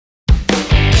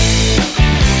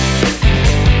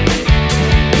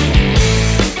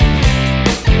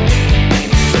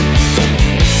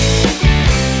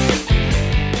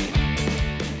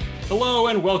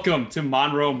Welcome to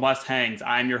Monroe Mustangs.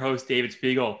 I'm your host, David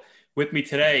Spiegel. With me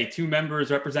today, two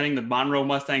members representing the Monroe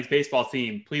Mustangs baseball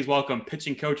team. Please welcome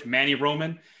pitching coach Manny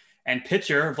Roman and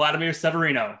pitcher Vladimir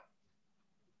Severino.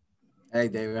 Hey,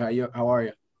 David. How are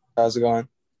you? How's it going?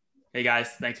 Hey, guys.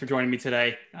 Thanks for joining me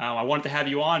today. I wanted to have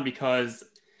you on because,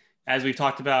 as we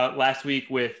talked about last week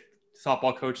with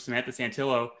softball coach Samantha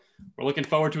Santillo, we're looking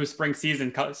forward to a spring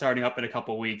season starting up in a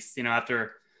couple of weeks. You know,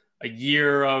 after a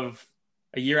year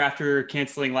after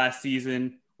canceling last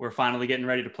season, we're finally getting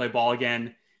ready to play ball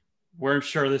again. Weren't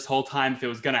sure this whole time if it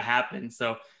was going to happen.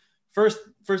 So first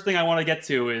thing I want to get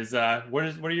to is what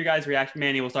are your guys' reactions?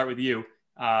 Manny, we'll start with you.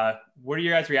 What are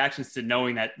your guys' reactions to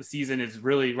knowing that the season is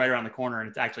really right around the corner and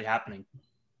it's actually happening?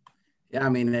 Yeah, I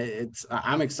mean,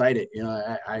 I'm excited. You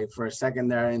know, I for a second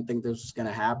there, I didn't think this was going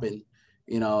to happen,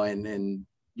 you know, and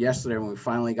yesterday when we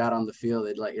finally got on the field,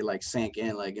 it sank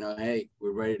in, like, you know, hey,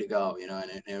 we're ready to go, you know,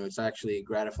 and it was actually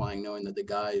gratifying knowing that the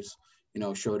guys, you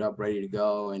know, showed up ready to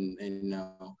go and you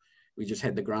know, we just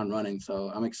hit the ground running. So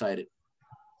I'm excited.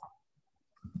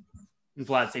 And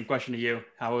Vlad, same question to you.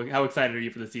 How excited are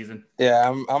you for the season? Yeah,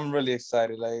 I'm really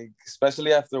excited. Like,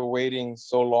 especially after waiting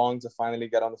so long to finally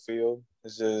get on the field,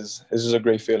 it's just a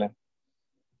great feeling.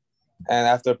 And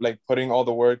after like putting all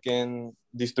the work in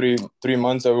these three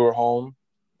months that we were home,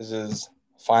 this is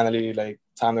finally like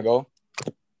time to go.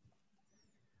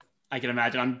 I can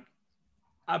imagine.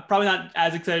 I'm probably not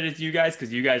as excited as you guys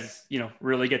because you guys, you know,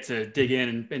 really get to dig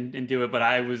in and do it. But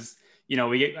I was, you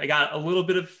know, I got a little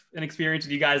bit of an experience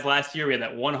with you guys last year. We had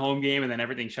that one home game and then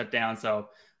everything shut down. So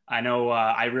I know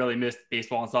I really missed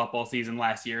baseball and softball season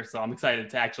last year. So I'm excited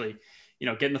to actually, you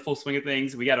know, get in the full swing of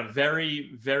things. We got a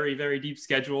very, very, very deep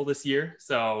schedule this year.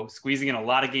 So squeezing in a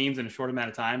lot of games in a short amount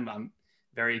of time. I'm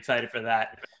very excited for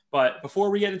that. But before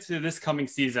we get into this coming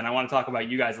season, I want to talk about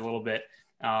you guys a little bit.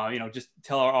 You know, just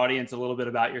tell our audience a little bit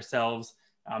about yourselves.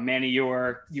 Manny,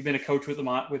 you've been a coach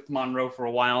with Monroe for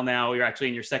a while now. You're actually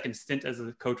in your second stint as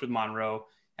a coach with Monroe,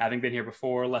 having been here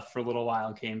before, left for a little while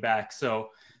and came back.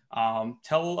 So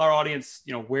tell our audience,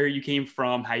 you know, where you came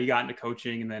from, how you got into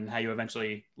coaching, and then how you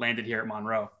eventually landed here at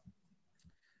Monroe.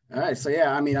 All right. So,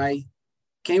 yeah, I mean, I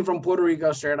came from Puerto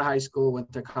Rico straight out of high school,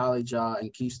 went to college in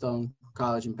Keystone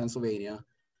College in Pennsylvania.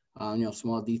 You know,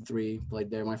 small D3,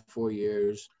 played there my 4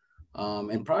 years.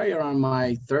 And probably around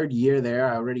my third year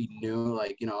there, I already knew,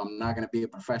 like, you know, I'm not going to be a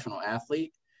professional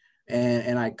athlete.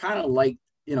 And I kind of like,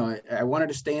 you know, I wanted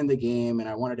to stay in the game and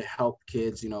I wanted to help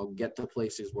kids, you know, get to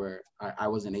places where I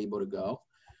wasn't able to go.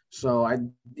 So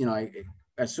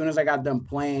as soon as I got done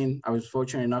playing, I was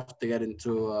fortunate enough to get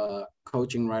into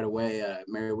coaching right away at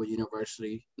Marywood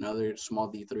University, another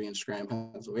small D3 in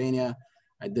Scranton, Pennsylvania.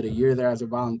 I did a year there as a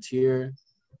volunteer.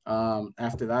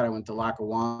 After that, I went to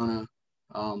Lackawanna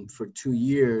for 2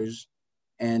 years.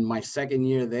 And my second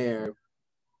year there,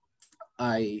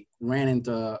 I ran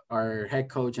into our head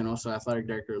coach and also athletic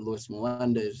director, Luis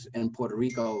Melendez, in Puerto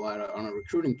Rico on a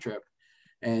recruiting trip.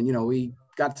 And, you know, we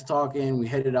got to talking, we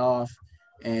hit it off,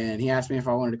 and he asked me if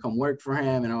I wanted to come work for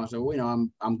him. And I was like, well, you know,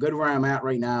 I'm good where I'm at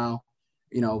right now.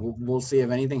 You know, we'll see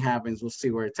if anything happens. We'll see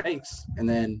where it takes. And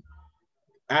then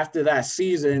after that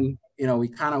season, you know, we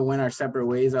kind of went our separate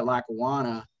ways at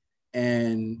Lackawanna.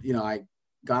 And, you know, I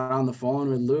got on the phone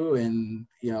with Lou and,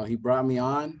 you know, he brought me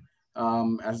on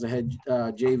as the head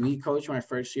JV coach my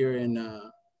first year in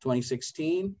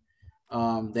 2016.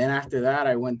 Then after that,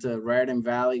 I went to Raritan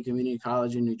Valley Community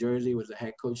College in New Jersey, was a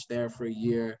head coach there for a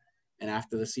year. And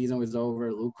after the season was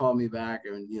over, Lou called me back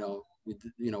and,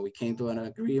 we came to an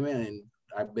agreement and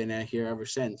I've been here ever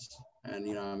since. And,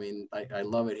 you know, I mean, I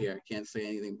love it here. I can't say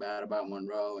anything bad about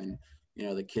Monroe and, you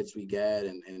know, the kids we get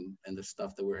and the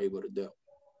stuff that we're able to do.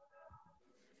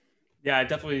 Yeah, I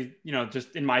definitely, you know,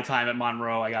 just in my time at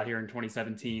Monroe, I got here in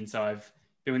 2017. So I've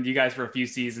been with you guys for a few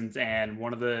seasons. And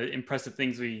one of the impressive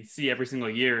things we see every single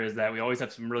year is that we always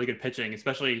have some really good pitching,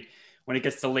 especially when it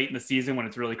gets to late in the season, when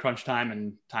it's really crunch time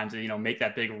and time to, you know, make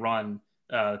that big run.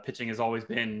 Pitching has always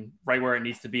been right where it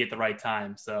needs to be at the right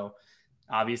time. So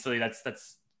obviously that's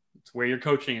where you're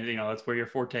coaching, you know, that's where your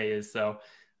forte is. So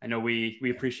I know we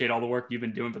appreciate all the work you've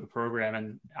been doing for the program.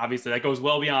 And obviously that goes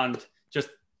well beyond just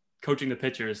coaching the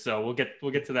pitchers. So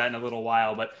we'll get to that in a little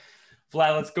while, but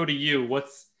Vlad, let's go to you.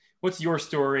 What's your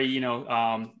story? You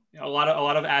know, a lot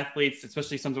of athletes,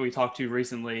 especially some that we talked to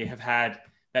recently, have had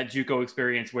that JUCO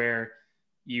experience where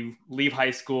you leave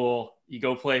high school, you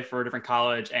go play for a different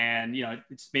college and, you know,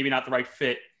 it's maybe not the right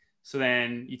fit. So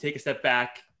then you take a step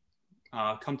back,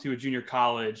 come to a junior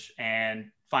college and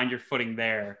find your footing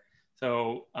there.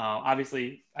 So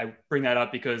obviously I bring that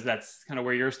up because that's kind of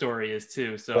where your story is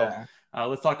too. So yeah.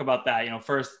 Let's talk about that. You know,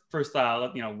 first,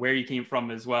 you know, where you came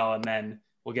from as well, and then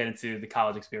we'll get into the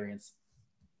college experience.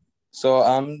 So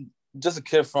I'm just a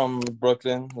kid from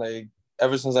Brooklyn. Like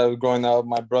ever since I was growing up,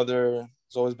 my brother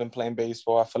has always been playing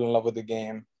baseball. I fell in love with the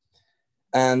game.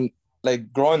 And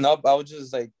like growing up, I would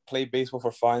just like play baseball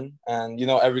for fun. And you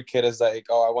know, every kid is like,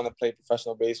 oh, I want to play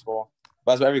professional baseball.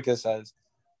 But that's what every kid says.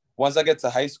 Once I get to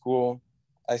high school,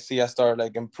 I start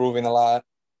like improving a lot.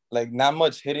 Like not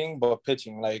much hitting, but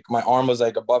pitching. Like my arm was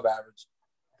like above average.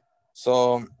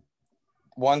 So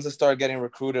once I started getting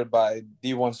recruited by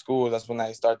D1 schools, that's when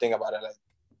I started thinking about it. Like,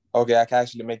 okay, I can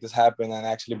actually make this happen and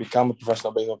actually become a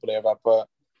professional baseball player if I put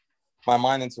my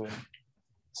mind into it.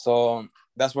 So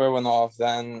that's where it went off.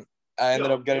 Then I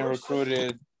ended up getting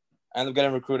recruited. I ended up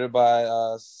getting recruited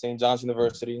by St. John's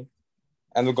University.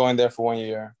 I ended up going there for 1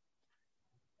 year.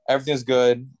 Everything's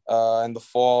good in the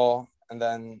fall. And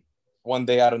then one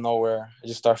day out of nowhere, I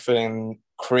just start feeling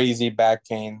crazy back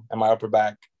pain in my upper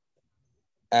back.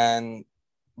 And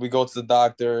we go to the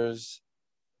doctors.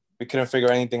 We couldn't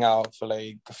figure anything out for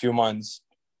like a few months.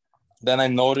 Then I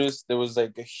noticed there was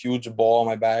like a huge ball on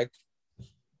my back.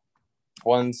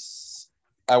 Once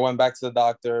I went back to the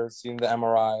doctor, seen the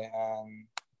MRI, and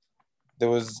there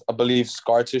was, I believe,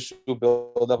 scar tissue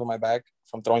built up on my back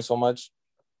from throwing so much.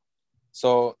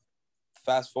 So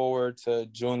fast forward to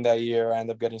June that year, I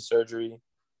ended up getting surgery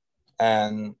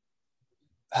and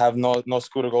have no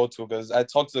school to go to because I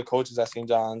talked to the coaches at St.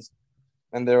 John's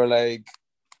and they were like,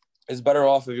 it's better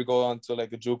off if you go on to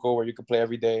like a JUCO where you can play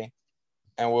every day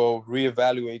and we'll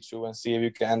reevaluate you and see if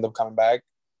you can end up coming back.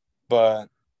 But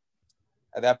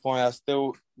at that point, I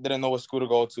still didn't know what school to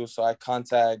go to. So I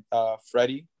contacted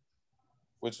Freddie,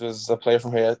 which was a player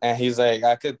from here. And he's like,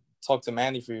 I could talk to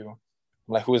Manny for you. I'm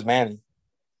like, who is Manny?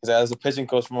 He's like, I was a pitching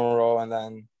coach from Monroe. And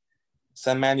then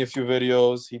sent Manny a few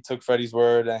videos. He took Freddie's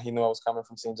word and he knew I was coming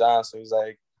from St. John's. So he's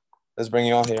like, let's bring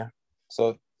you on here.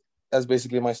 So that's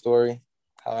basically my story,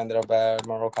 how I ended up at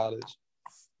Monroe College.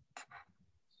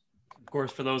 Of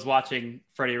course, for those watching,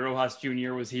 Freddie Rojas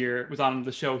Jr. was on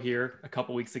the show here a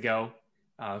couple weeks ago.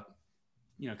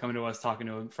 Coming to us, talking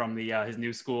to him from his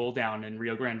new school down in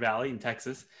Rio Grande Valley in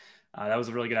Texas. That was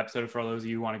a really good episode for those of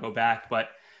you who want to go back. But,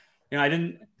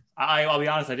 I'll be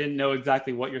honest, I didn't know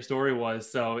exactly what your story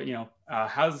was. So,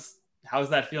 how's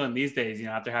that feeling these days,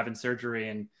 after having surgery?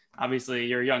 And obviously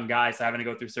you're a young guy, so having to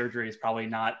go through surgery is probably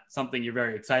not something you're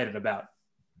very excited about.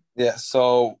 Yeah.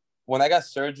 So when I got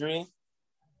surgery,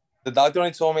 the doctor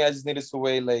only told me I just needed to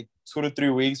wait like 2 to 3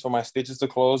 weeks for my stitches to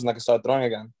close and I could start throwing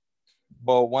again.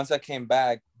 But once I came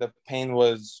back, the pain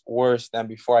was worse than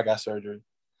before I got surgery.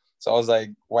 So I was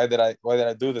like, why did I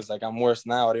do this? Like, I'm worse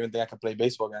now. I don't even think I can play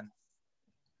baseball again.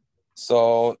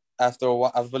 So after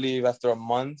a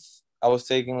month, I was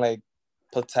taking like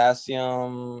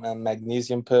potassium and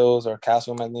magnesium pills or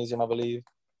calcium magnesium, I believe.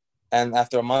 And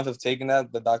after a month of taking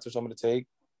that, the doctor told me to take,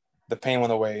 the pain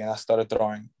went away and I started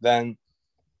throwing. Then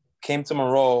came to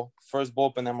Monroe, first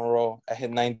bullpen at Monroe. I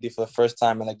hit 90 for the first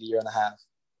time in like a year and a half.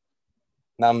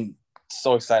 And I'm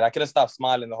so excited. I could have stopped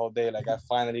smiling the whole day. Like I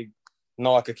finally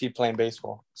know I could keep playing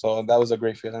baseball. So that was a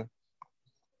great feeling.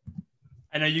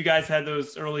 I know you guys had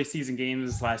those early season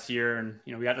games last year and,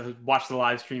 we got to watch the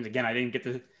live streams. Again, I didn't get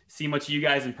to see much of you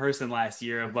guys in person last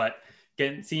year, but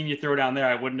seeing you throw down there,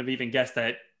 I wouldn't have even guessed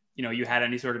that, you had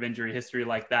any sort of injury history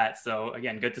like that. So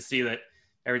again, good to see that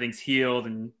everything's healed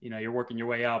and, you're working your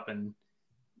way up and,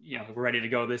 we're ready to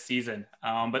go this season.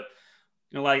 But,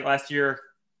 like last year,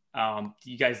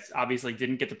 you guys obviously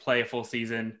didn't get to play a full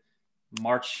season.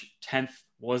 March 10th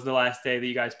was the last day that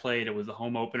you guys played. It was the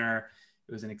home opener.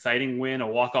 It was an exciting win, a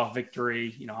walk-off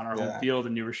victory, on our home field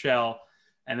in New Rochelle.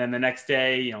 And then the next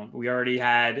day, we already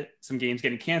had some games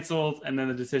getting canceled. And then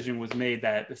the decision was made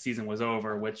that the season was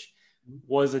over, which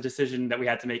was a decision that we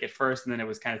had to make at first. And then it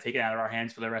was kind of taken out of our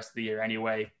hands for the rest of the year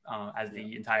anyway, as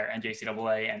the entire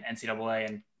NJCAA and NCAA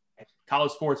and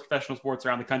college sports, professional sports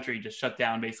around the country just shut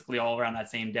down basically all around that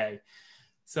same day.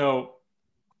 So,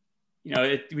 you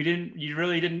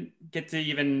really didn't get to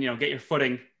even, get your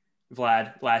footing,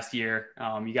 Vlad, last year.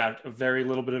 You got a very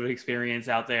little bit of experience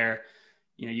out there.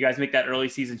 You guys make that early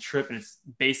season trip and it's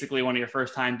basically one of your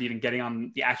first times even getting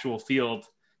on the actual field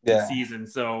this season.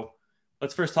 So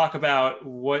let's first talk about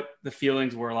what the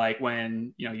feelings were like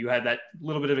when, you had that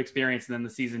little bit of experience and then the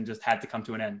season just had to come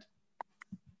to an end.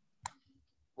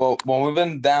 Well, when we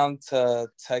went down to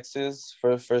Texas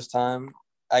for the first time,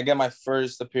 I get my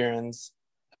first appearance,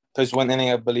 pitched 1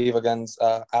 inning, I believe, against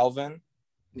Alvin.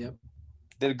 Yep.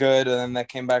 Did good, and then I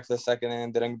came back to the second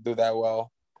inning, didn't do that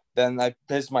well. Then I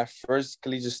pitched my first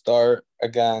collegiate start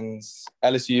against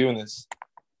LSU Eunice.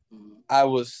 I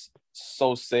was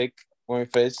so sick when we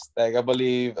pitched. Like, I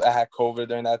believe I had COVID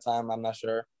during that time. I'm not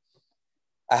sure.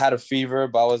 I had a fever,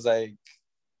 but I was like,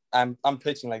 I'm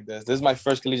pitching like this. This is my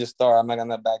first collegiate start. I'm not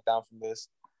gonna back down from this.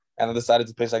 And I decided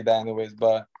to pitch like that anyways.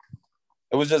 But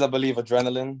it was just, I believe,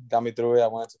 adrenaline got me through it. I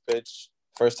wanted to pitch.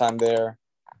 First time there,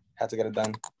 had to get it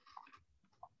done.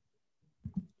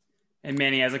 And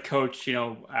Manny, as a coach,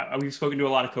 we've spoken to a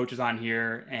lot of coaches on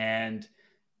here, and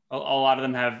a lot of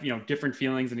them have, different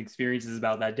feelings and experiences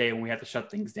about that day when we have to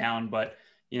shut things down. But,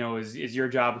 is your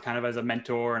job kind of as a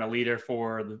mentor and a leader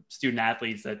for the student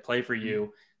athletes that play for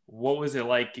you. What was it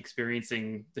like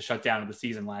experiencing the shutdown of the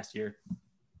season last year?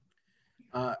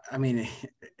 I mean,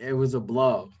 it was a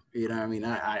blow.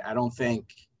 I don't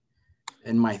think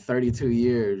in my 32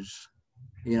 years,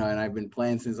 and I've been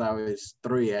playing since I was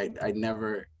 3, I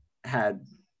never had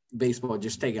baseball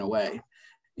just taken away,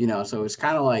 so it's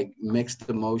kind of like mixed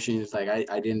emotions. Like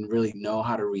I didn't really know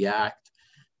how to react,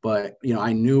 but,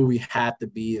 I knew we had to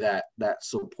be that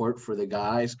support for the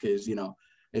guys because,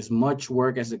 as much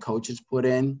work as the coaches put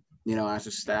in, as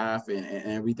a staff and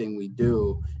everything we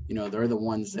do, they're the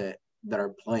ones that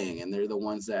are playing, and they're the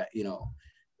ones that,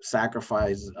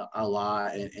 sacrifice a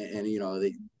lot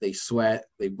and they sweat,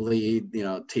 they bleed,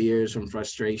 tears from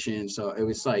frustration. So it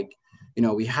was like,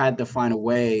 we had to find a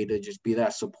way to just be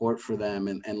that support for them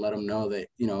and let them know that,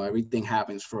 everything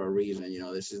happens for a reason.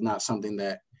 This is not something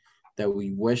that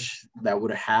we wish that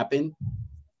would have happened,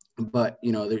 but,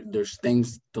 there's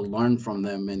things to learn from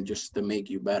them and just to make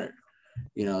you better,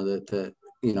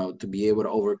 to be able to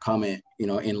overcome it,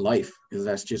 in life, because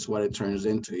that's just what it turns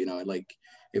into, like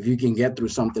if you can get through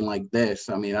something like this,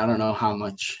 I mean, I don't know how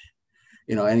much,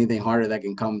 anything harder that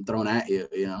can come thrown at you,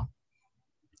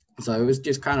 So it was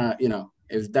just kind of,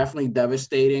 it was definitely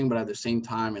devastating, but at the same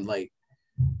time, it like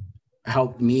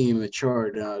helped me mature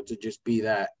to just be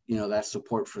that, that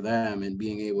support for them and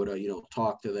being able to,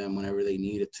 talk to them whenever they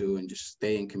needed to and just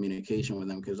stay in communication with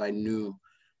them. Because I knew,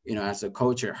 as a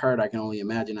coach, it hurt. I can only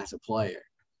imagine as a player.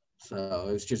 So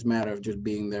it was just a matter of just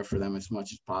being there for them as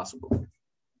much as possible.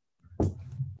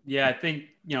 Yeah, I think,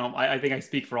 I think I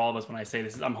speak for all of us when I say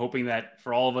this. I'm hoping that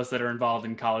for all of us that are involved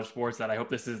in college sports, that I hope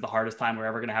this is the hardest time we're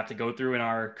ever going to have to go through in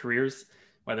our careers,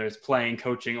 whether it's playing,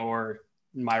 coaching, or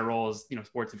my role as,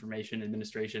 sports information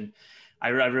administration. I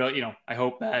really, I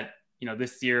hope that,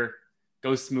 this year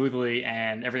goes smoothly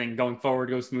and everything going forward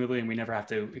goes smoothly and we never have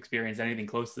to experience anything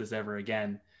close to this ever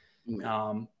again.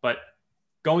 But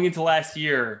going into last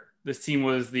year, this team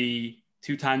was the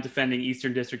 2-time defending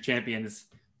Eastern District champions,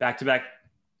 back-to-back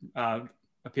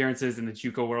appearances in the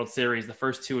JUCO World Series, the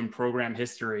first 2 in program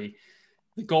history.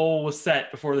 The goal was set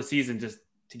before the season just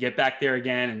to get back there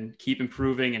again and keep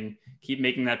improving and keep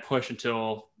making that push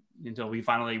until we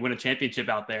finally win a championship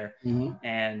out there. Mm-hmm.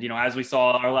 And, as we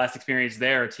saw our last experience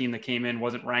there, a team that came in,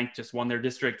 wasn't ranked, just won their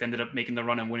district, ended up making the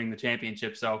run and winning the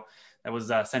championship. So that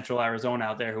was Central Arizona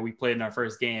out there who we played in our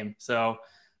first game. So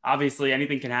obviously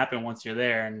anything can happen once you're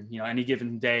there, and, any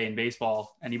given day in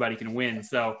baseball, anybody can win.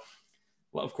 So,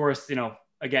 well, of course,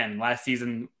 again, last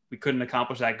season we couldn't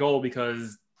accomplish that goal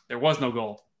because there was no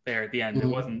goal there at the end.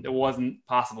 Mm-hmm. It wasn't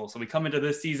possible. So we come into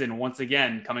this season once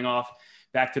again, coming off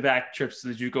back-to-back trips to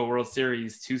the JUCO World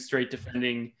Series,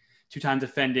 2-time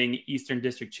defending Eastern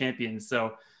District champions.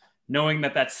 So knowing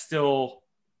that that's still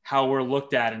how we're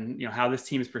looked at and, how this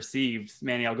team is perceived,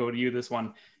 Manny, I'll go to you this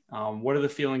one. What are the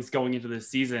feelings going into this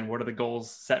season? What are the goals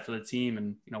set for the team?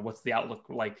 And, what's the outlook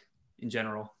like in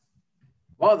general?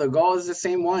 Well, the goal is the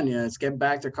same one. It's get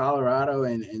back to Colorado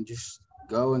and just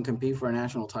go and compete for a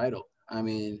national title. I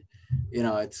mean,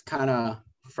 it's kind of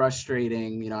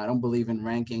frustrating. I don't believe in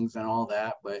rankings and all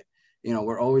that, but,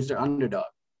 we're always the underdog.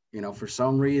 For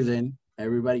some reason,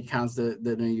 everybody counts the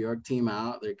New York team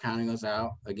out. They're counting us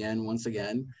out once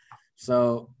again.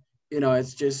 So,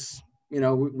 it's just,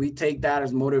 we take that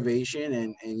as motivation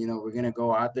and we're going to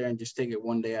go out there and just take it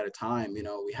one day at a time.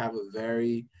 We have a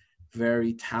very,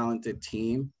 very talented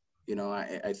team.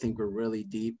 I think we're really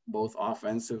deep, both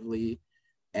offensively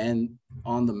and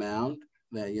on the mound,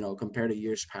 that, compared to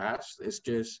years past. It's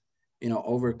just,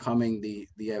 overcoming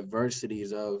the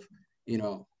adversities of,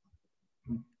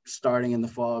 starting in the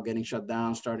fall, getting shut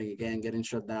down, starting again, getting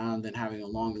shut down, then having a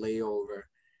long layover,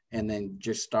 and then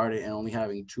just started and only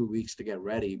having 2 weeks to get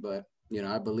ready. But,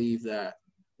 I believe that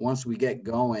once we get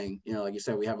going, like you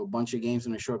said, we have a bunch of games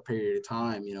in a short period of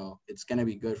time. It's going to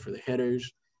be good for the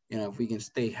hitters. If we can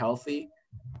stay healthy,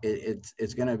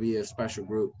 it's going to be a special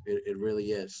group. It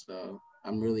really is. So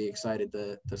I'm really excited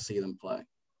to see them play.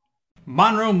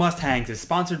 Monroe Mustangs is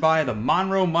sponsored by the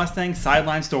Monroe Mustang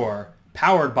Sideline Store,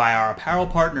 powered by our apparel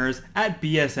partners at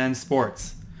BSN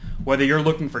Sports. Whether you're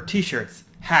looking for t-shirts,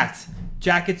 hats,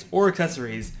 jackets, or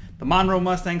accessories, the Monroe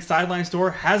Mustang Sideline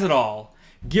Store has it all.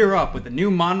 Gear up with the new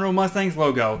Monroe Mustangs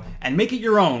logo and make it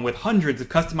your own with hundreds of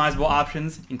customizable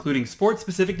options, including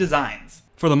sports-specific designs.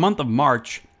 For the month of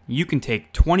March, you can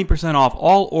take 20% off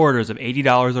all orders of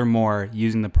 $80 or more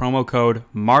using the promo code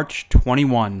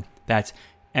MARCH21. That's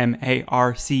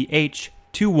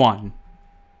MARCH21.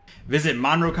 Visit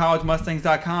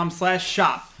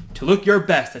MonroeCollegeMustangs.com/shop to look your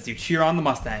best as you cheer on the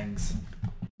Mustangs.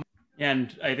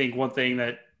 And I think one thing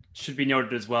that should be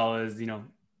noted as well is,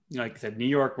 like I said, New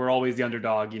York, we're always the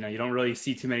underdog. You don't really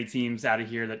see too many teams out of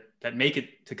here that make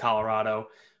it to Colorado.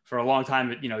 For a long time,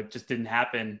 it just didn't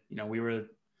happen. We were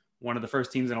one of the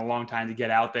first teams in a long time to get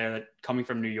out there, that coming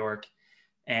from New York,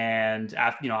 and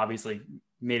after, obviously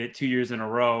made it 2 years in a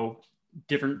row,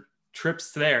 different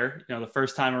trips there. The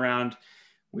first time around,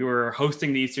 we were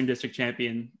hosting the Eastern District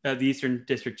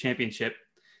Championship,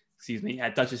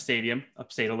 at Dutchess Stadium,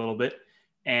 upstate a little bit.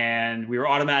 And we were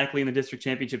automatically in the district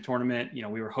championship tournament.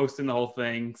 We were hosting the whole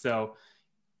thing. So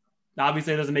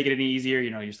obviously it doesn't make it any easier.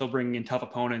 You're still bringing in tough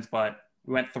opponents, but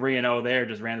we went 3-0 there,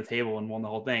 just ran the table and won the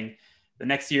whole thing. The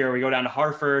next year we go down to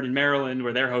Hartford in Maryland,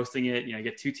 where they're hosting it. You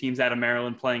get two teams out of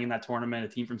Maryland playing in that tournament, a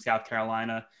team from South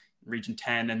Carolina, Region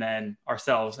 10, and then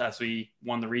ourselves, as we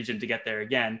won the region to get there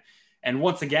again. And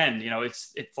once again,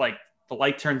 it's like the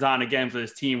light turns on again for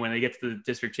this team when they get to the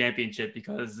district championship,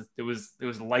 because it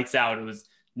was lights out. It was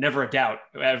never a doubt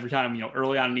every time.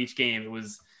 Early on in each game, it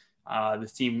was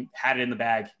this team had it in the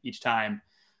bag each time.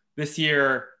 This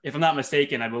year, if I'm not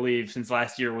mistaken, I believe since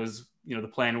last year was, the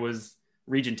plan was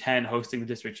Region 10 hosting the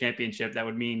district championship. That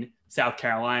would mean South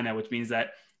Carolina, which means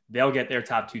that they'll get their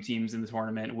top two teams in the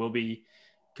tournament. We'll be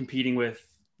competing with,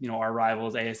 our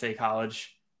rivals, ASA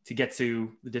College, to get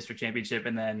to the district championship.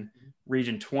 And then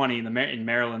Region 20 in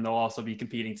Maryland, they'll also be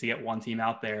competing to get one team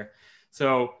out there.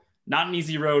 So not an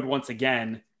easy road once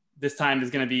again. This time is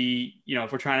going to be,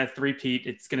 if we're trying to three-peat,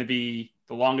 it's going to be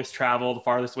the longest travel, the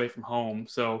farthest away from home.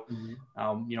 So,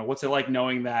 what's it like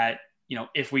knowing that,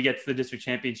 if we get to the district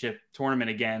championship tournament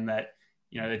again, that,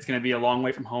 it's going to be a long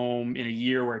way from home in a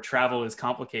year where travel is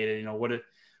complicated.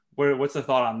 What's the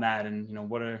thought on that? And,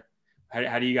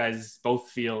 how do you guys both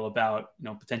feel about,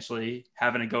 potentially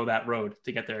having to go that road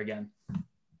to get there again?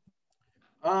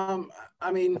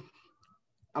 I mean,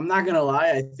 I'm not going to lie.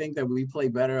 I think that we play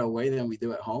better away than we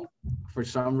do at home for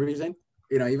some reason.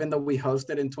 Even though we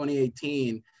hosted in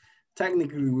 2018,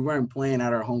 technically we weren't playing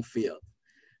at our home field,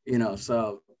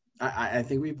 so I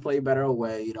think we play better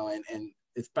away, and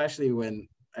especially when,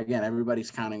 again,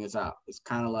 everybody's counting us out. It's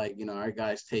kind of like, our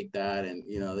guys take that and,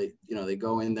 they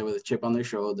go in there with a chip on their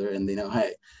shoulder and they know,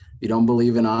 hey, you don't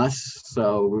believe in us,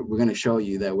 so we're going to show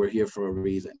you that we're here for a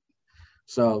reason.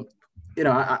 So,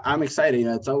 I'm excited.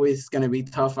 It's always going to be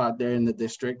tough out there in the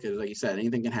district because, like you said,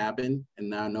 anything can happen. And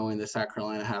now knowing that South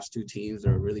Carolina has two teams,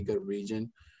 they're a really good region.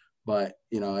 But,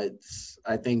 I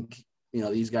think,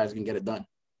 these guys can get it done.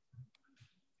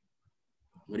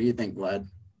 What do you think, Vlad?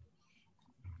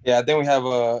 Yeah, I think we have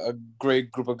a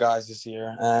great group of guys this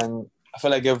year. And I feel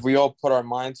like if we all put our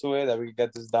mind to it, that we can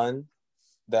get this done,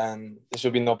 then it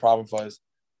should be no problem for us.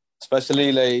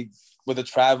 Especially, like, with the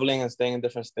traveling and staying in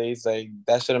different states, like,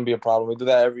 that shouldn't be a problem. We do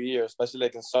that every year, especially,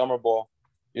 like, in summer ball.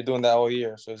 You're doing that all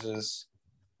year. So it's just,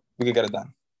 we can get it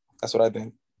done. That's what I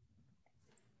think.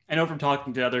 I know from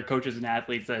talking to other coaches and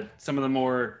athletes that some of the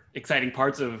more exciting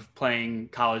parts of playing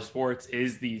college sports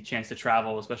is the chance to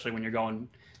travel, especially when you're going,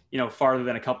 farther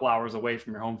than a couple hours away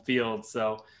from your home field.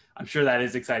 So I'm sure that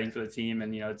is exciting for the team,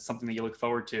 and, it's something that you look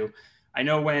forward to. I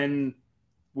know when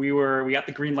we got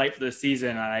the green light for this season,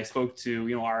 and I spoke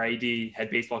to, our AD, head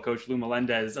baseball coach Lou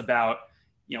Melendez, about,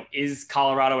 is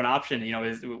Colorado an option?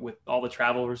 Is, with all the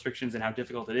travel restrictions and how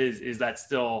difficult it is that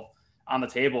still on the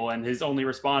table? And his only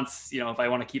response, if I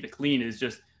want to keep it clean, is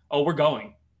just, oh, we're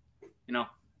going.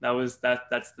 That's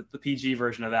the PG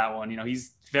version of that one.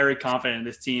 He's very confident in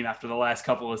this team after the last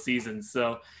couple of seasons.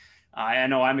 So I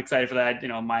know I'm excited for that.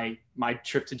 My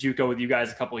trip to JUCO with you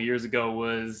guys a couple of years ago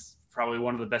was probably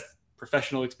one of the best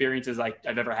professional experiences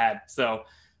I've ever had. So,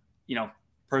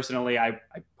 personally, I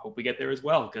hope we get there as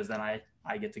well, because then I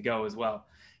get to go as well.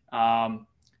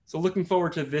 So looking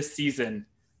forward to this season.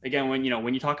 Again, when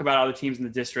you talk about other teams in the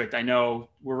district, I know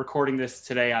we're recording this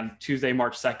today on Tuesday,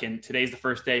 March 2nd. Today's the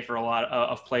first day for a lot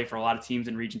of play for a lot of teams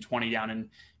in Region 20 down in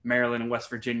Maryland and West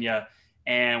Virginia.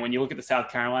 And when you look at the South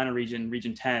Carolina region,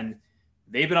 Region 10,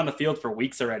 they've been on the field for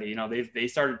weeks already. They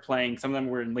started playing. Some of them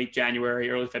were in late January,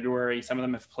 early February. Some of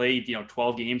them have played,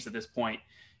 12 games at this point.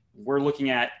 We're looking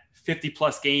at 50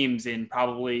 plus games in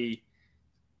probably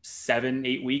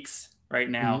 7-8 weeks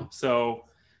right now. Mm-hmm. So,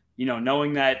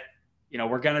 knowing that,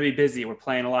 we're going to be busy. We're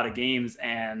playing a lot of games,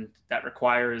 and that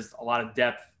requires a lot of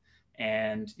depth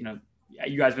and,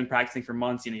 you guys have been practicing for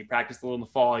months. You practiced a little in the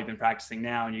fall, you've been practicing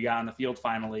now, and you got on the field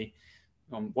finally.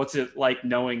 What's it like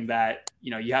knowing that,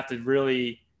 you have to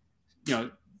really,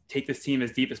 take this team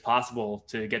as deep as possible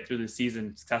to get through the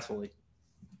season successfully?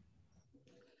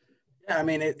 Yeah, I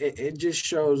mean, it just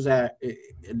shows that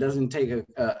it doesn't take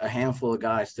a handful of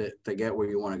guys to get where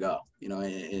you want to go,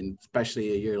 and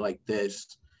especially a year like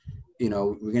this, we're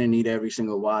going to need every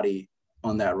single body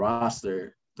on that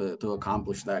roster to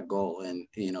accomplish that goal. And,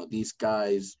 these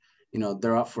guys,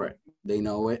 they're up for it. They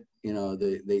know it,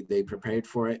 they prepared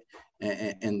for it,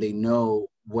 and they know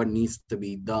what needs to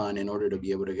be done in order to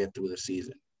be able to get through the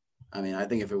season. I mean, I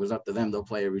think if it was up to them, they'll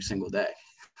play every single day.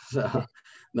 So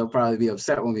they'll probably be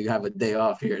upset when we have a day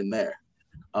off here and there.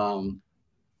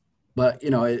 But,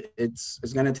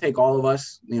 it's going to take all of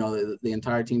us, the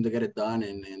entire team to get it done.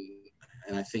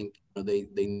 And I think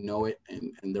they know it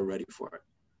and they're ready for it.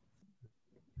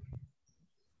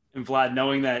 And Vlad,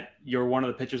 knowing that you're one of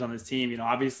the pitchers on this team,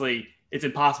 obviously it's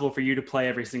impossible for you to play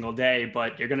every single day,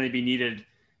 but you're going to be needed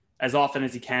as often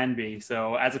as you can be.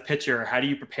 So as a pitcher, how do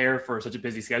you prepare for such a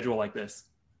busy schedule like this?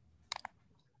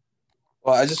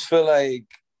 Well, I just feel like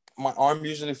my arm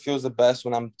usually feels the best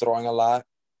when I'm throwing a lot.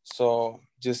 So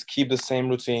just keep the same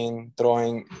routine,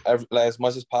 throwing as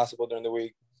much as possible during the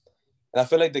week. And I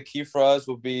feel like the key for us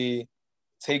will be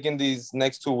taking these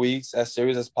next 2 weeks as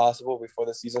serious as possible before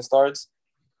the season starts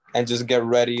and just get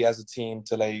ready as a team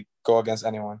to go against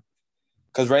anyone.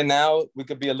 Because right now we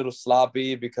could be a little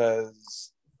sloppy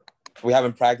because we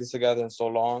haven't practiced together in so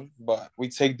long, but we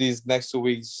take these next 2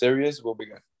 weeks serious, we'll be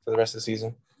good for the rest of the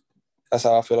season. That's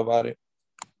how I feel about it.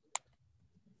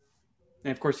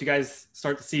 And of course, you guys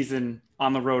start the season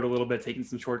on the road a little bit, taking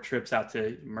some short trips out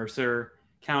to Mercer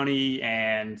County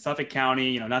and Suffolk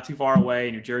County, not too far away,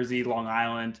 New Jersey, Long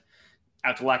Island,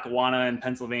 out to Lackawanna in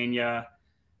Pennsylvania,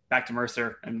 back to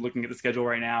Mercer. I'm looking at the schedule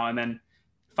right now. And then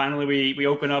finally we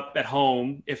open up at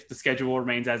home if the schedule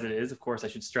remains as it is. Of course, I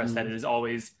should stress that it is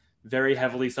always very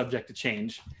heavily subject to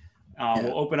change.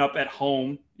 We'll open up at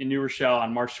home in New Rochelle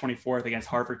on March 24th against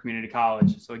Hartford Community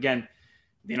College. So again,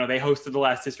 they hosted the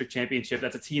last district championship.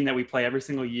 That's a team that we play every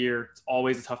single year. It's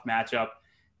always a tough matchup.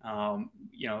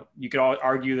 You could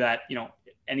argue that,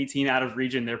 any team out of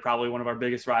region, they're probably one of our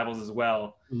biggest rivals as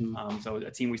well. So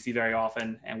a team we see very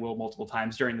often and will multiple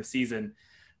times during the season.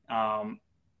 And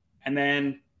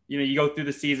then, you go through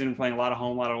the season playing a lot of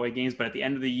home, a lot of away games, but at the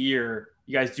end of the year,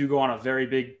 you guys do go on a very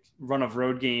big run of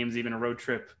road games, even a road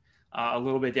trip a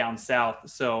little bit down south.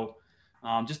 So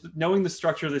just knowing the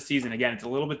structure of the season, again, it's a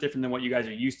little bit different than what you guys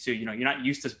are used to. You're not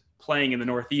used to playing in the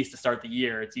Northeast to start the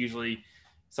year. It's usually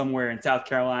somewhere in South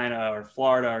Carolina or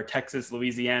Florida or Texas,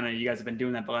 Louisiana. You guys have been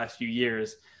doing that the last few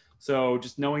years. So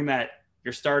just knowing that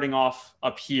you're starting off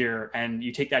up here and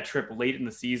you take that trip late in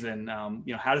the season,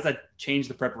 how does that change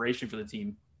the preparation for the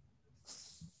team?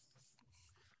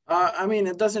 I mean,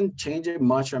 it doesn't change it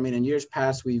much. I mean, in years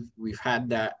past, we've had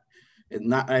that. It's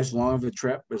not as long of a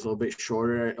trip. It's a little bit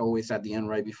shorter, always at the end,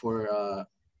 right before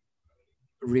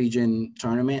region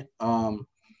tournament.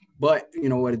 But,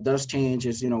 what it does change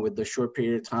is, with the short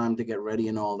period of time to get ready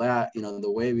and all that,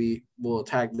 the way we will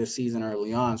attack this season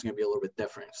early on is going to be a little bit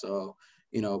different. So,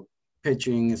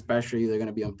 pitching, especially, they're going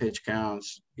to be on pitch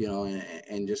counts,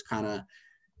 and just kind of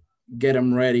get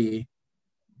them ready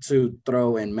to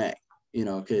throw in May,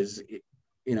 because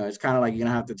it's kind of like you're going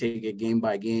to have to take it game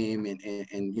by game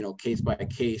and case by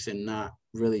case and not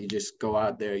really just go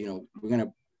out there. We're going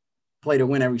to play to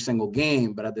win every single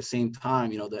game, but at the same time,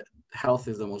 that health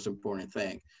is the most important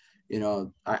thing.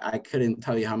 I couldn't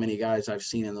tell you how many guys I've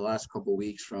seen in the last couple of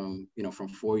weeks from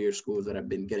 4-year schools that have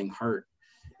been getting hurt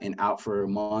and out for a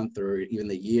month or even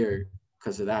the year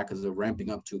because of that, because they're ramping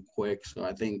up too quick. So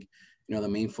I think, the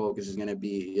main focus is going to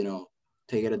be,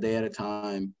 take it a day at a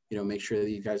time, make sure that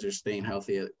you guys are staying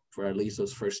healthy for at least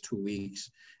those first 2 weeks,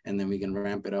 and then we can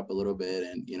ramp it up a little bit.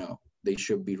 And, they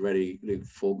should be ready to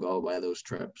full go by those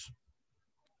trips.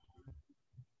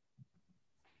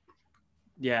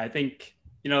 Yeah, I think,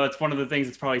 that's one of the things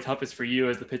that's probably toughest for you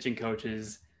as the pitching coach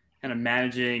is kind of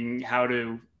managing how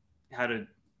to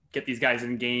get these guys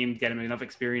in game, get them enough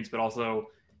experience, but also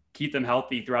keep them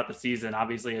healthy throughout the season.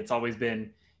 Obviously, it's always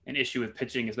been an issue with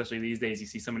pitching, especially these days. You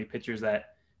see so many pitchers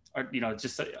that are, it's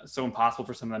just so impossible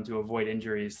for some of them to avoid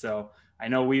injuries. So I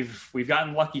know we've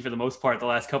gotten lucky for the most part the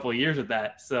last couple of years with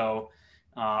that. So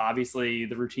obviously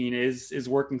the routine is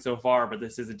working so far, but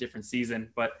this is a different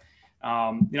season. But I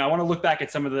want to look back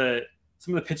at some of the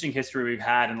pitching history we've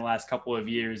had in the last couple of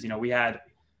years. We had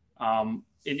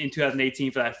in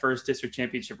 2018 for that first district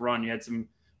championship run, you had some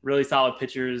really solid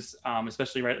pitchers,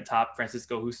 especially right at the top,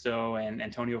 Francisco Justo and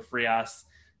Antonio Frias,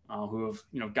 who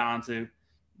have gone to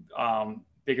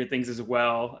bigger things as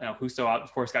well. Justo,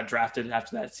 of course, got drafted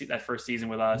after that first season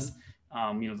with us.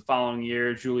 The following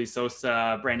year, Julie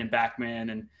Sosa, Brandon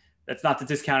Backman, and that's not to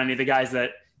discount any of the guys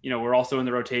that were also in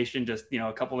the rotation. Just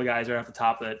a couple of guys right off the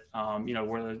top that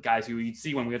were the guys who you'd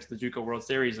see when we get to the JUCO World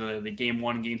Series, the Game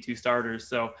 1, Game 2 starters.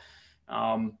 So,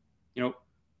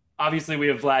 obviously we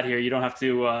have Vlad here. You don't have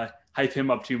to hype him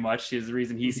up too much. Is the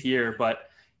reason he's here, but.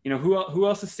 Who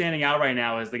else is standing out right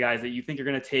now as the guys that you think are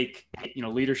going to take,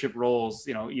 leadership roles,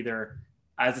 either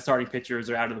as the starting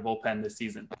pitchers or out of the bullpen this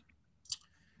season?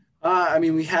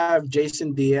 We have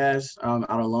Jason Diaz out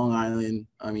of Long Island.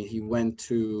 He went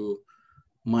to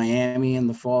Miami in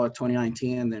the fall of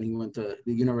 2019, and then he went to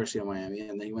the University of Miami,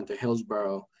 and then he went to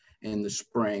Hillsborough in the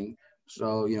spring.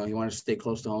 So, he wanted to stay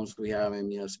close to home, so we have him.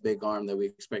 It's a big arm that we're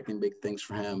expecting big things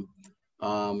for him.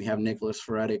 We have Nicholas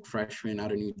Ferretic, freshman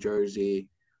out of New Jersey.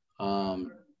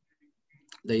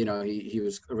 He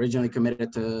was originally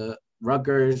committed to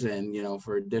Rutgers, and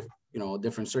for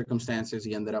different circumstances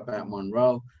he ended up at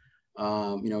Monroe.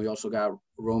 We also got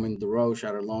Roman DeRoche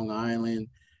out of Long Island.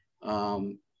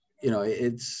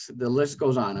 It's the list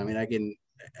goes on. I can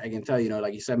tell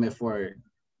like you said before,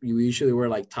 we usually were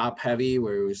like top heavy,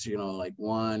 where it was like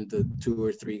 1 to 2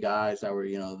 or 3 guys that were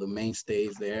the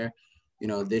mainstays there.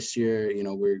 This year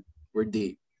we're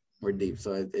deep. We're deep,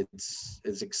 so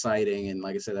it's exciting, and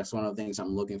like I said, that's one of the things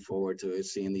I'm looking forward to,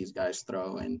 is seeing these guys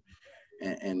throw and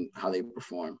how they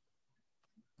perform.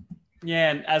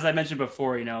 Yeah, and as I mentioned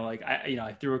before,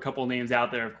 I threw a couple names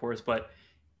out there, of course, but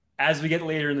as we get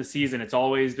later in the season, it's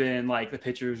always been like the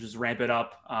pitchers just ramp it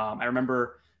up. I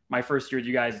remember my first year with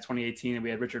you guys in 2018, and we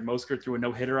had Richard Mosker threw a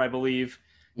no-hitter, I believe,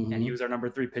 and he was our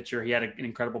number 3 pitcher. He had an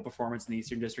incredible performance in the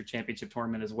Eastern District Championship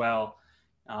tournament as well.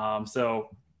 So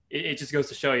it just goes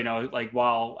to show,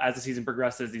 while as the season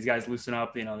progresses, these guys loosen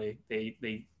up,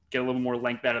 they get a little more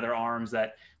length out of their arms,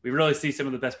 that we really see some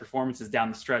of the best performances down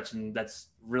the stretch. And that's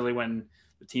really when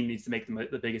the team needs to make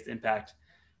the biggest impact.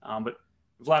 But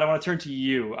Vlad, I want to turn to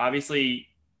you. Obviously,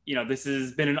 this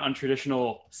has been an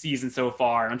untraditional season so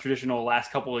far, untraditional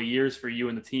last couple of years for you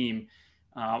and the team.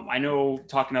 I know,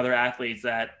 talking to other athletes,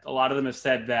 that a lot of them have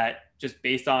said that just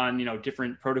based on,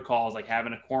 different protocols, like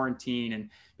having a quarantine and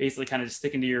basically kind of just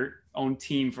sticking to your own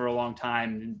team for a long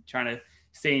time and trying to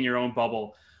stay in your own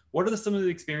bubble. What are some of the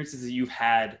experiences that you've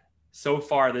had so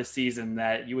far this season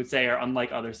that you would say are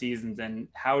unlike other seasons, and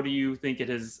how do you think it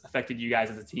has affected you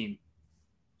guys as a team?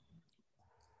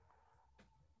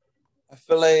 I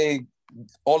feel like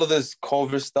all of this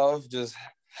COVID stuff just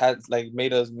had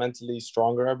made us mentally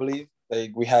stronger, I believe.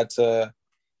 We had to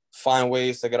find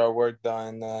ways to get our work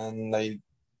done, and the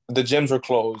gyms were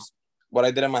closed. What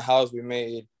I did in my house, we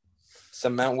made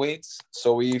cement weights.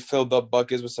 So we filled up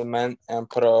buckets with cement and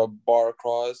put a bar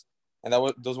across. And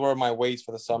those were my weights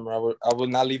for the summer. I would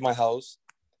not leave my house.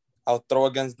 I'll throw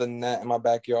against the net in my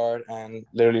backyard and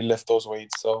literally lift those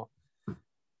weights. So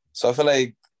I feel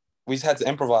like we just had to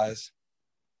improvise,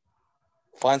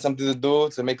 find something to do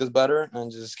to make us better,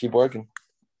 and just keep working.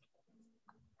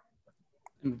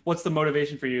 And what's the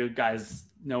motivation for you guys,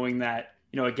 knowing that,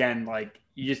 again,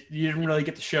 you didn't really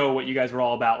get to show what you guys were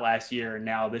all about last year, and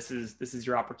now this is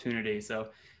your opportunity. So,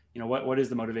 what is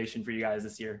the motivation for you guys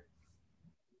this year?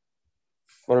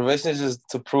 Motivation is just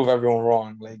to prove everyone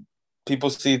wrong. People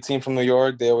see a team from New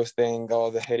York, they always think,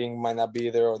 oh, the hitting might not be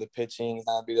there or the pitching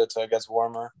might not be there till it gets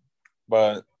warmer.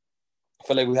 But I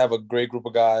feel like we have a great group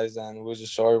of guys, and we'll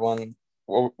just show everyone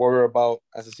what we're about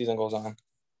as the season goes on.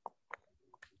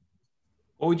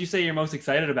 What would you say you're most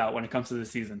excited about when it comes to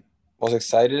this season? Most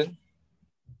excited?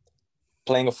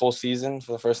 Playing a full season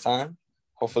for the first time.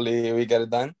 Hopefully we get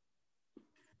it done.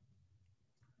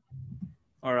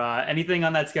 Or anything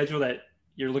on that schedule that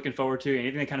you're looking forward to?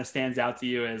 Anything that kind of stands out to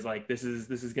you as this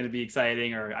is going to be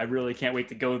exciting, or I really can't wait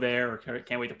to go there, or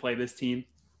can't wait to play this team?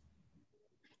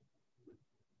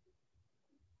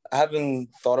 I haven't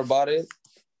thought about it,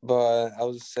 but I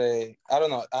would say, I don't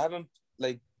know.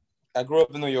 I grew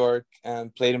up in New York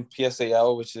and played in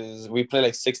PSAL, which is, we play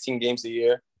 16 games a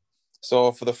year.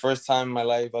 So for the first time in my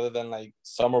life, other than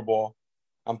summer ball,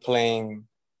 I'm playing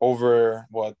over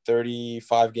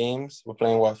 35 games. We're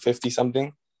playing 50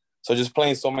 something. So just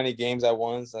playing so many games at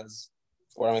once, that's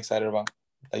what I'm excited about.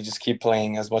 Just keep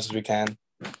playing as much as we can.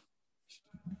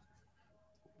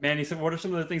 Manny, so what are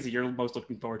some of the things that you're most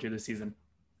looking forward to this season?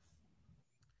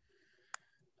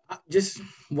 Just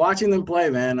watching them play,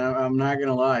 man. I'm not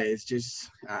gonna lie. It's just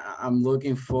I'm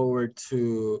looking forward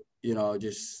to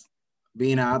just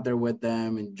being out there with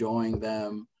them, enjoying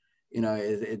them.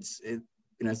 It's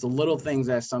the little things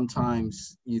that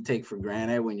sometimes you take for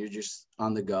granted when you're just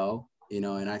on the go.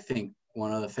 And I think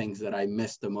one of the things that I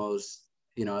miss the most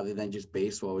other than just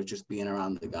baseball, was just being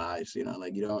around the guys.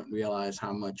 Like you don't realize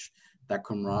how much that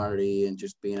camaraderie and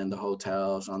just being in the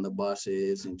hotels, on the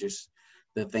buses, and just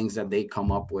the things that they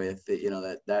come up with,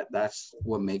 that's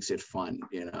what makes it fun,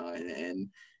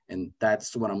 and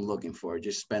that's what I'm looking for,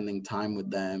 just spending time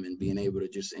with them and being able to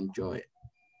just enjoy it.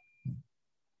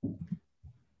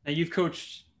 Now you've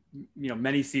coached,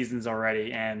 many seasons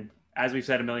already, and as we've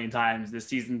said a million times, this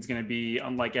season's going to be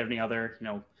unlike any other.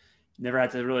 Never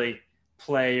had to really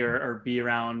play or be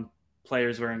around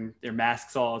players wearing their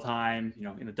masks all the time,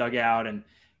 in the dugout, and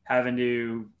having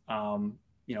to,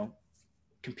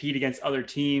 compete against other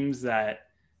teams that,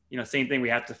 same thing. We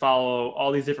have to follow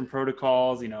all these different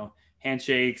protocols,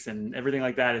 handshakes and everything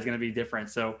like that is going to be different.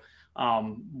 So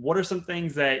what are some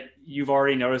things that you've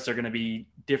already noticed are going to be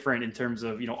different in terms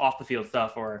of, off the field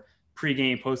stuff or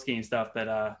pre-game, post-game stuff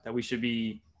that we should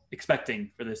be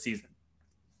expecting for this season?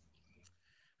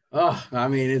 Oh, I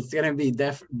mean, it's going to be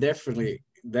definitely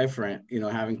different,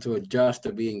 having to adjust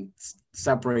to being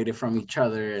separated from each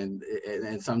other.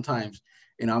 And sometimes,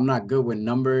 I'm not good with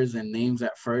numbers and names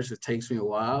at first. It takes me a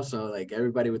while. So like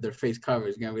everybody with their face covered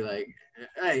is going to be like,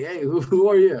 hey, who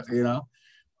are you?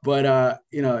 But,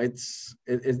 it's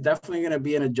definitely going to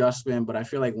be an adjustment. But I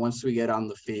feel like once we get on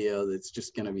the field, it's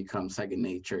just going to become second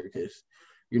nature because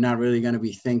you're not really going to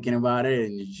be thinking about it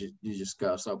and you just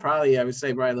go. So probably, I would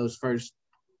say probably those first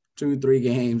 2-3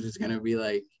 games, it's going to be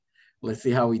like, let's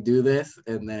see how we do this.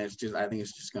 And then I think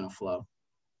it's just going to flow.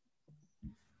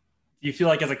 Do you feel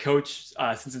like as a coach,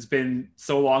 since it's been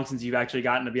so long since you've actually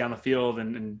gotten to be on the field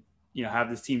and have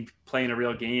this team playing a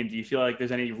real game, do you feel like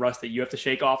there's any rust that you have to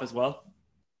shake off as well?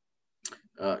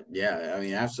 Yeah, I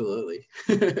mean, absolutely.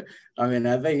 I mean,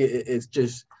 I think it's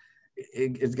just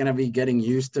it's going to be getting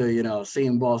used to,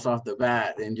 seeing balls off the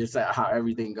bat and just how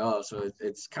everything goes. So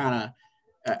it's kind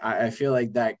of, I feel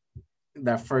like that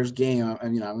first game,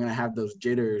 I'm going to have those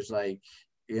jitters, like,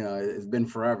 it's been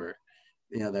forever,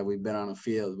 that we've been on the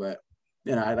field. But,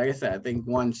 like I said, I think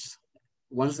once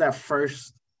that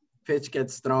first pitch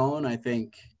gets thrown, I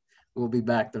think we'll be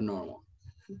back to normal.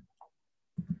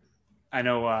 I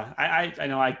know. I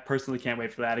know. I personally can't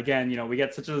wait for that. Again, we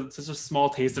get such a small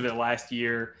taste of it last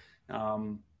year.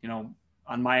 On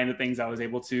my end of things, I was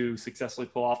able to successfully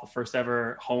pull off the first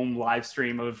ever home live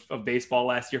stream of baseball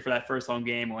last year for that first home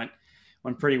game. Went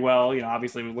pretty well.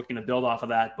 Obviously we're looking to build off of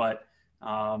that, but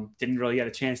didn't really get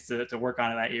a chance to work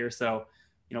on it that year. So,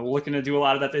 we're looking to do a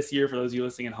lot of that this year. For those of you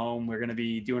listening at home, we're going to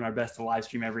be doing our best to live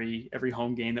stream every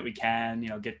home game that we can.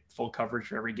 Get full coverage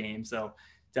for every game. So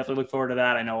definitely look forward to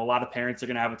that. I know a lot of parents are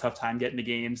going to have a tough time getting to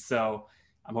games, so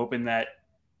I'm hoping that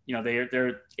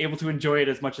they're able to enjoy it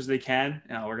as much as they can.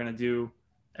 We're going to do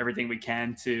everything we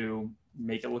can to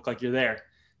make it look like you're there,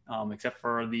 except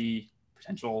for the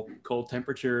potential cold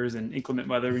temperatures and inclement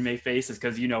weather we may face, is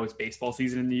because it's baseball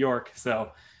season in New York,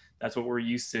 so that's what we're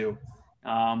used to.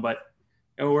 But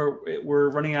we're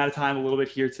running out of time a little bit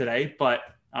here today. But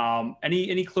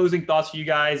any closing thoughts for you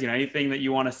guys? Anything that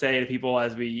you want to say to people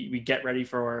as we get ready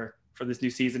for this new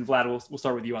season? Vlad, we'll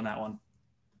start with you on that one.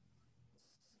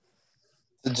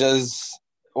 Just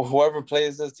whoever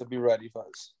plays this to be ready for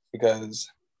us, because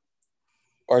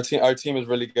our team is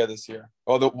really good this year.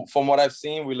 Although from what I've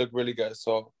seen, we look really good.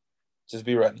 So just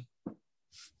be ready.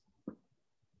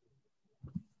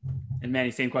 And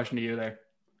Manny, same question to you there.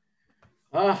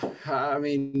 I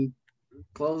mean,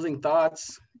 closing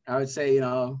thoughts, I would say,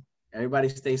 everybody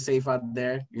stay safe out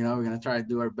there. We're going to try to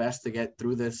do our best to get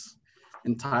through this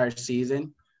entire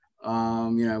season. We're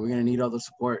going to need all the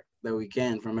support that we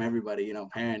can from everybody,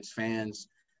 parents, fans.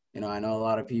 I know a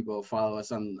lot of people follow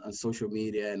us on social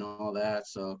media and all that.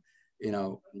 So,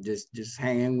 just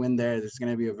hang in there. This is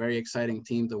going to be a very exciting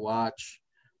team to watch.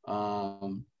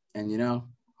 And,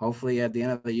 hopefully at the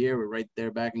end of the year, we're right there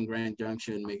back in Grand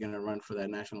Junction making a run for that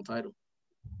national title.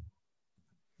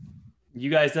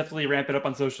 You guys definitely ramp it up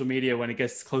on social media when it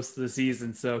gets close to the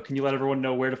season. So can you let everyone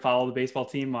know where to follow the baseball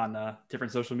team on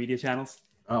different social media channels?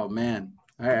 Oh, man.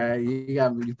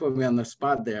 You put me on the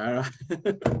spot there.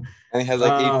 And he has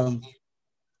like 8.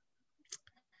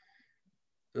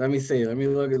 Let me see. Let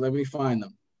me find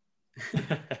them.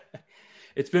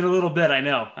 It's been a little bit. I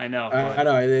know. I know.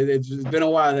 It's been a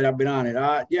while that I've been on it.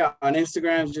 Yeah, on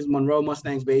Instagram, it's just Monroe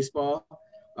Mustangs Baseball.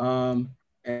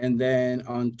 And then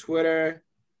on Twitter,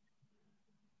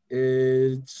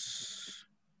 it's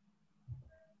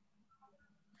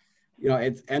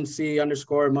it's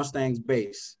MC_Mustangs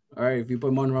Base. All right. If you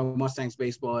put Monroe Mustangs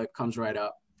Baseball, it comes right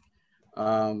up.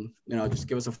 Just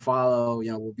give us a follow.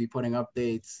 We'll be putting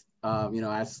updates,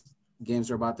 as games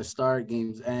are about to start,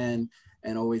 games end.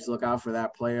 And always look out for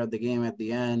that player of the game at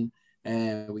the end.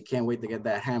 And we can't wait to get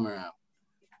that hammer out.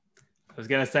 I was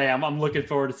gonna say I'm looking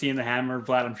forward to seeing the hammer,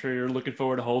 Vlad. I'm sure you're looking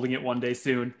forward to holding it one day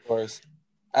soon. Of course,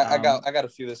 I got a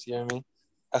few this year.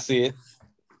 I see it.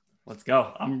 Let's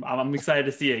go. I'm excited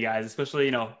to see it, guys.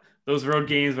 Especially those road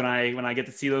games when I get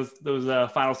to see those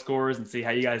final scores and see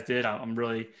how you guys did. I'm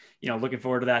really looking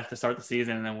forward to that to start the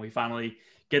season, and then we finally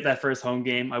get that first home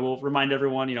game. I will remind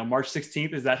everyone, March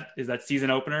 16th is that season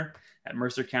opener at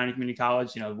Mercer County Community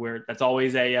College. Where that's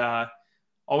always a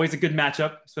good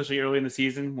matchup, especially early in the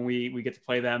season when we get to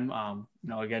play them.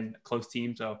 Again, a close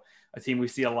team, so a team we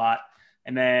see a lot.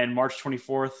 And then March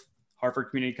 24th, Hartford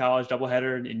Community College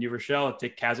doubleheader in New Rochelle at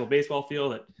Dick Caswell Baseball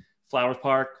Field at Flowers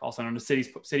Park, also known as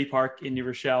City Park in New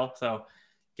Rochelle. So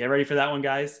get ready for that one,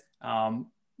 guys.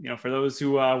 For those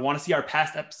who want to see our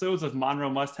past episodes of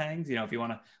Monroe Mustangs, if you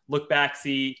want to look back,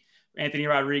 see Anthony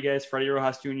Rodriguez, Freddie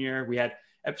Rojas Jr. We had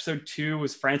episode 2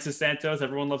 was Francis Santos.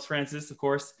 Everyone loves Francis, of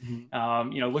course.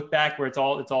 Mm-hmm. Look back where it's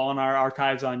all in our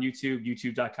archives on YouTube,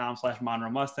 youtube.com/Monroe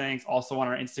Mustangs. Also on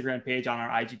our Instagram page on our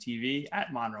IGTV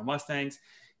at Monroe Mustangs.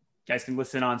 You guys can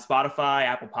listen on Spotify,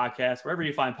 Apple Podcasts, wherever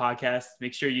you find podcasts.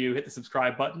 Make sure you hit the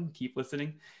subscribe button. Keep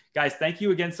listening. Guys, thank you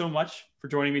again so much for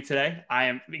joining me today. I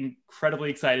am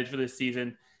incredibly excited for this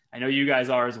season. I know you guys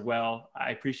are as well. I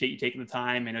appreciate you taking the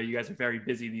time. I know you guys are very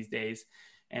busy these days.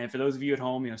 And for those of you at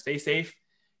home, stay safe.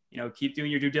 Keep doing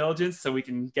your due diligence so we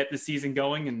can get this season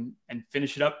going and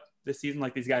finish it up this season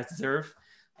like these guys deserve.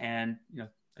 And,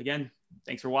 again,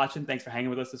 thanks for watching. Thanks for hanging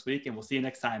with us this week. And we'll see you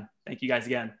next time. Thank you guys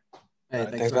again. Hey,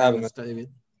 thanks for having us, David.